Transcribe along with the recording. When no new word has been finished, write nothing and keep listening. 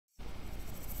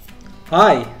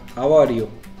Hi, how are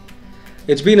you?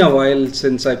 It's been a while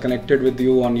since I connected with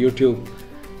you on YouTube,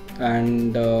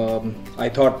 and I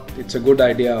thought it's a good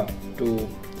idea to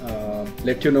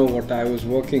let you know what I was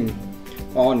working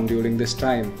on during this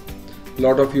time. A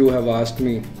lot of you have asked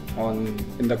me on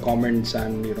in the comments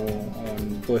and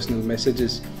on personal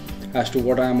messages as to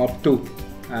what I am up to,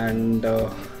 and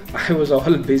I was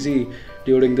all busy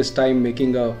during this time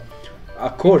making a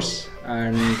course,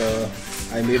 and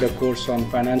I made a course on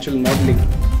financial modeling,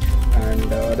 and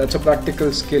that's a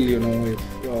practical skill,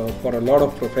 for a lot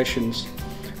of professions.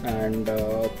 And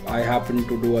I happen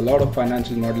to do a lot of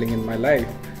financial modeling in my life,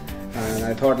 and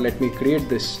I thought, let me create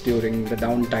this during the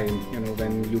downtime,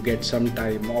 when you get some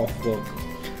time off work.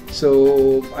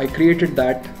 So I created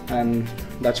that, and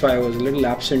that's why I was a little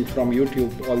absent from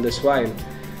YouTube all this while.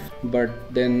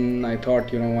 But then I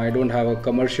thought, I don't have a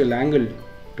commercial angle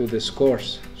to this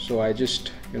course, so I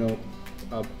just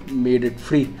made it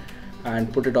free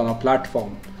and put it on a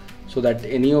platform so that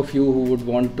any of you who would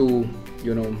want to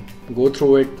go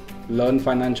through it, learn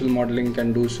financial modeling,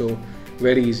 can do so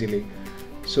very easily.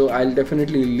 So I'll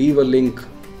definitely leave a link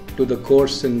to the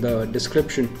course in the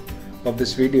description of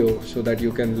this video so that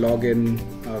you can log in,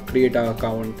 create an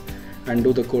account and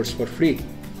do the course for free.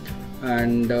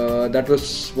 And that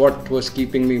was what was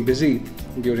keeping me busy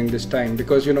during this time,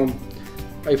 because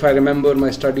if I remember my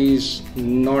studies,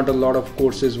 not a lot of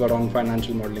courses were on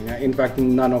financial modeling. In fact,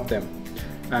 none of them.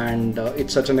 And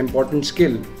it's such an important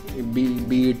skill,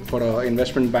 be it for an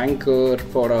investment banker,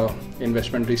 for an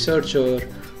investment researcher,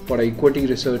 for an equity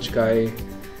research guy,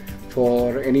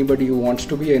 for anybody who wants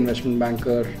to be an investment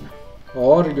banker,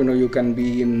 or you can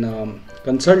be in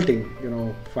consulting.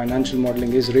 Financial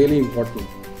modeling is really important,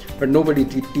 but nobody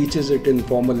teaches it in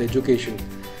formal education.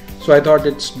 So I thought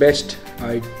it's best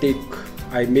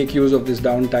I make use of this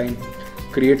downtime,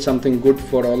 create something good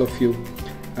for all of you,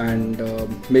 and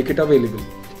make it available.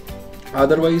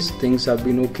 Otherwise, things have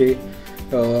been okay,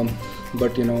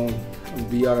 but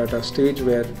we are at a stage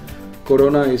where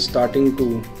Corona is starting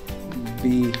to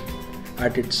be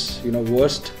at its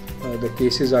worst. The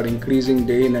cases are increasing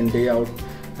day in and day out,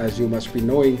 as you must be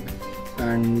knowing,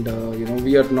 and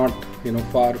we are not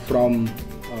far from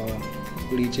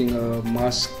reaching a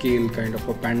mass scale kind of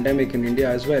a pandemic in India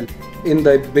as well. In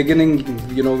the beginning,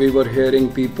 we were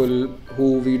hearing people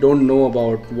who we don't know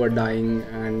about were dying,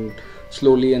 and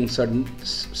slowly and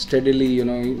steadily,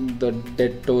 the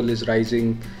death toll is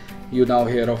rising. You now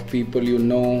hear of people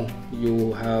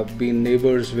you have been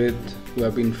neighbors with, you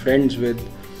have been friends with,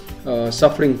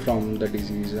 suffering from the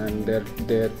disease, and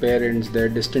their parents, their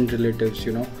distant relatives,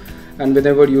 and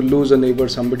whenever you lose a neighbor,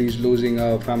 somebody is losing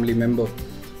a family member,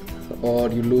 or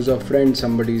you lose a friend,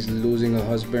 somebody is losing a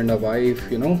husband, a wife,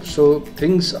 so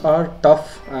things are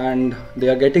tough and they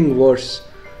are getting worse.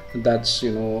 That's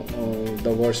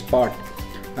the worst part,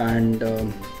 and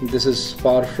this is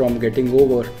far from getting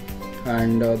over,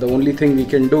 and the only thing we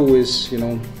can do is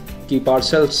keep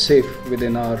ourselves safe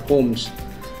within our homes.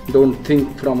 Don't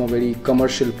think from a very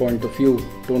commercial point of view,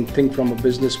 don't think from a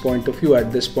business point of view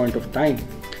at this point of time.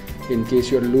 In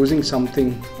case you're losing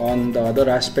something on the other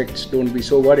aspects, don't be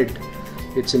so worried.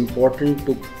 It's important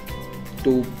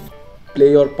to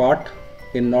play your part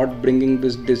in not bringing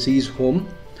this disease home,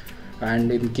 and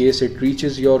in case it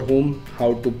reaches your home,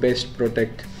 how to best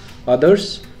protect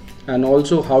others, and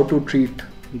also how to treat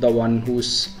the one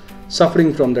who's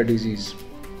suffering from the disease.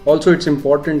 Also, it's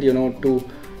important to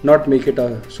not make it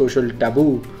a social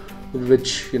taboo,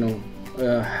 which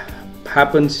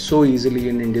happens so easily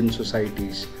in Indian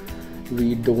societies.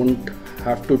 We don't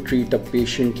have to treat a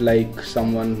patient like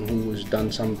someone who's done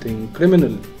something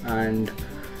criminal, and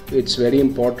it's very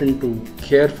important to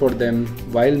care for them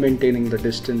while maintaining the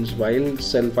distance, while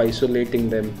self-isolating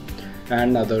them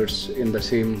and others in the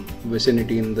same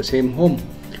vicinity, in the same home.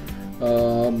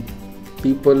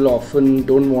 People often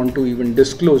don't want to even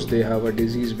disclose they have a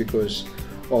disease because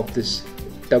of this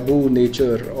taboo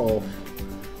nature of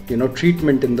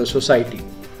treatment in the society.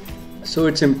 So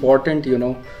it's important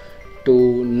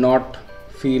to not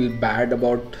feel bad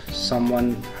about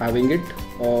someone having it,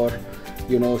 or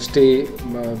you stay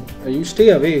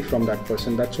away from that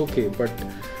person, that's okay, but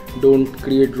don't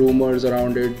create rumors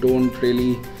around it. Don't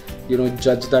really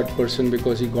judge that person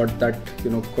because he got that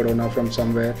corona from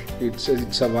somewhere. It's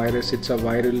a virus, it's a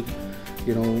viral,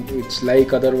 it's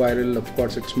like other viral. Of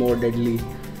course it's more deadly,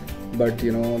 but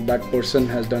that person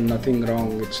has done nothing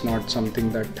wrong. It's not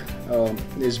something that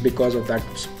is because of that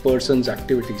person's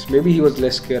activities. Maybe he was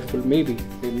less careful, maybe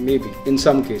in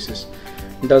some cases.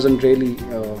 It doesn't really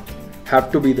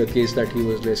have to be the case that he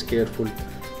was less careful.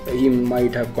 He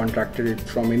might have contracted it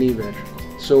from anywhere.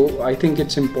 So I think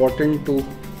it's important to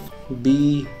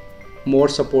be more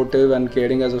supportive and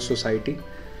caring as a society,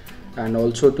 and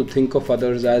also to think of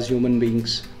others as human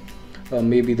beings.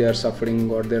 Maybe they are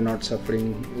suffering or they're not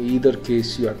suffering. Either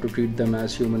case, you have to treat them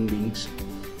as human beings.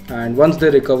 And once they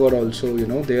recover also,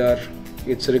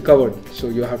 it's recovered, so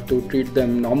you have to treat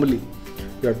them normally.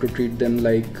 You have to treat them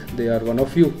like they are one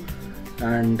of you,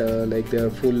 and like they are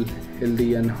full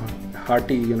healthy and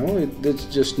hearty. It's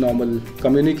just normal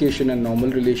communication, and normal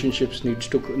relationships need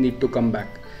to come back.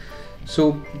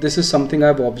 So this is something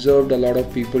I've observed. A lot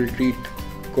of people treat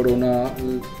corona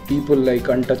people like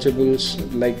untouchables,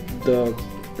 like the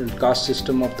caste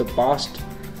system of the past.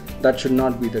 That should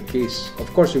not be the case.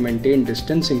 Of course, you maintain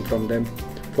distancing from them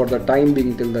for the time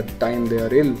being, till the time they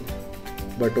are ill,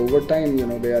 but over time,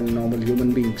 they are normal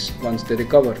human beings once they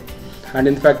recover. And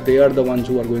in fact, they are the ones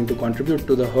who are going to contribute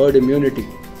to the herd immunity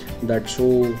that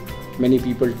so many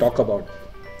people talk about.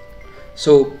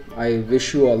 So I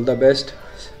wish you all the best.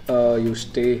 You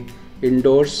stay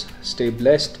indoors, stay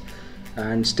blessed,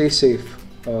 and stay safe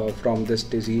from this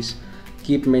disease.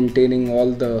 Keep maintaining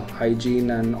all the hygiene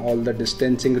and all the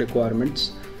distancing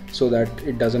requirements so that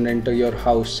it doesn't enter your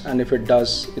house, and if it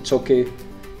does, it's okay.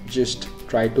 Just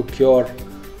try to cure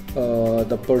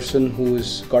the person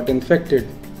who's got infected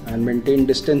and maintain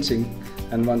distancing,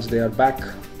 and once they are back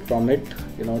from it,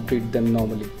 treat them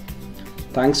normally.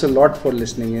 Thanks a lot for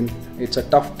listening in. It's a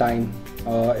tough time.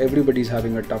 Everybody's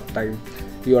having a tough time.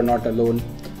 You are not alone.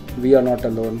 We are not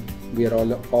alone. We are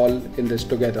all in this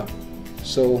together.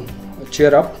 So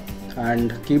cheer up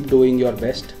and keep doing your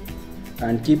best,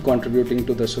 and keep contributing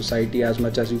to the society as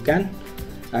much as you can.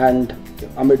 And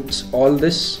amidst all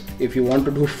this, if you want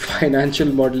to do financial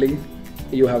modeling,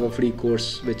 you have a free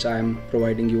course which I am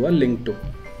providing you a link to.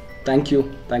 Thank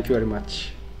you very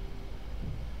much.